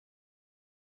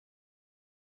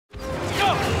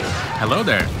Hello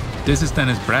there, this is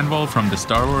Dennis Brandwell from the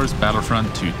Star Wars Battlefront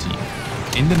II team.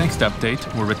 In the next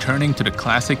update, we're returning to the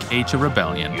classic Age of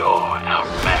Rebellion. You're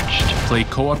outmatched. Play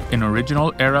co-op in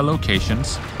original era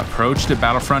locations, approach the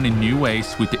battlefront in new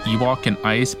ways with the Ewok and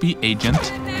ISB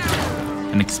agent,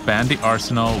 and expand the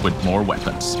arsenal with more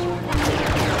weapons.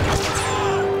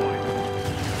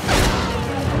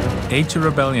 Age of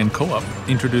Rebellion co-op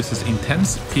introduces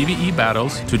intense PvE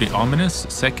battles to the ominous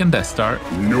second Death Star,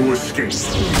 No escape.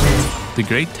 the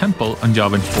Great Temple on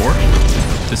Yavin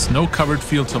 4, the snow-covered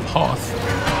fields of Hoth,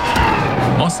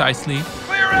 Mos Eisley,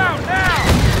 Clear out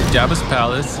now! Jabba's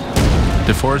Palace,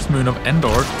 the forest moon of Endor,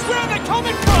 Where are they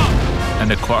coming from? and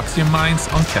the Coaxium mines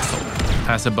on Kessel.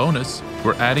 As a bonus,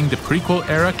 we're adding the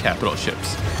prequel-era capital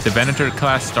ships, the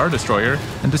Venator-class Star Destroyer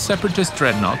and the Separatist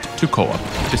Dreadnought to co-op.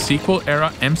 The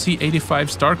sequel-era MC-85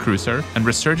 Star Cruiser and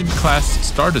Resurgent-class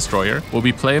Star Destroyer will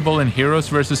be playable in Heroes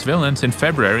vs. Villains in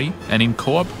February and in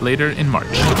co-op later in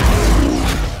March.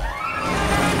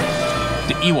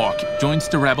 The Ewok joins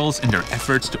the rebels in their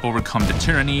efforts to overcome the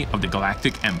tyranny of the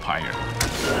Galactic Empire.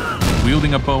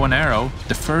 Wielding a bow and arrow,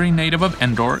 the furry native of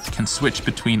Endor can switch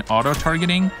between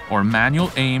auto-targeting or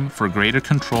manual aim for greater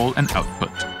control and output.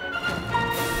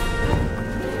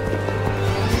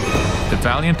 The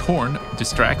Valiant Horn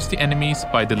distracts the enemies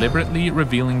by deliberately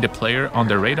revealing the player on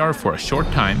their radar for a short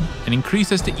time and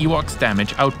increases the Ewok's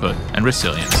damage output and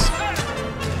resilience.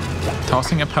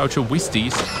 Tossing a pouch of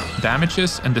Wisties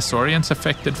damages and disorients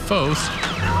affected foes,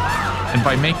 and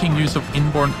by making use of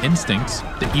inborn instincts,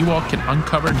 the Ewok can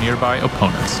uncover nearby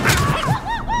opponents.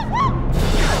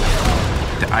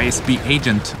 The ISB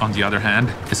agent, on the other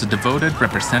hand, is a devoted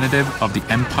representative of the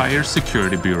Empire's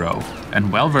Security Bureau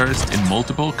and well-versed in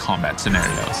multiple combat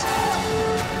scenarios.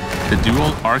 The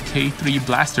dual RK3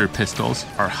 blaster pistols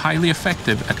are highly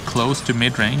effective at close to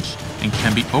mid-range and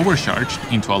can be overcharged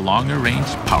into a longer-range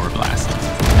power blast.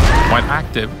 While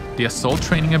active, the assault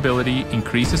training ability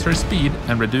increases her speed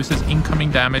and reduces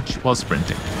incoming damage while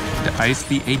sprinting. The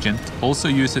ISB agent also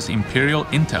uses Imperial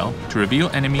intel to reveal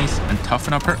enemies and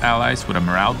toughen up her allies with a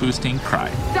morale-boosting cry.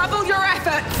 Double your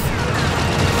efforts!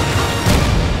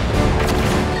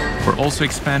 We're also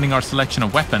expanding our selection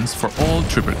of weapons for all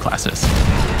trooper classes.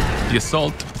 The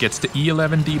Assault gets the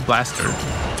E11D blaster.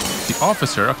 The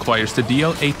Officer acquires the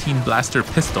DL18 blaster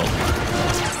pistol.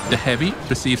 The Heavy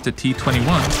receives the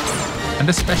T21, and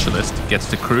the Specialist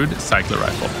gets the crude cycler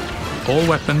rifle. All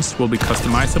weapons will be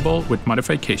customizable with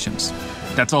modifications.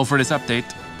 That's all for this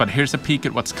update, but here's a peek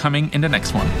at what's coming in the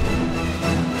next one.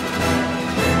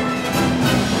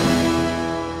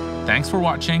 Thanks for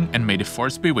watching, and may the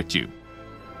Force be with you.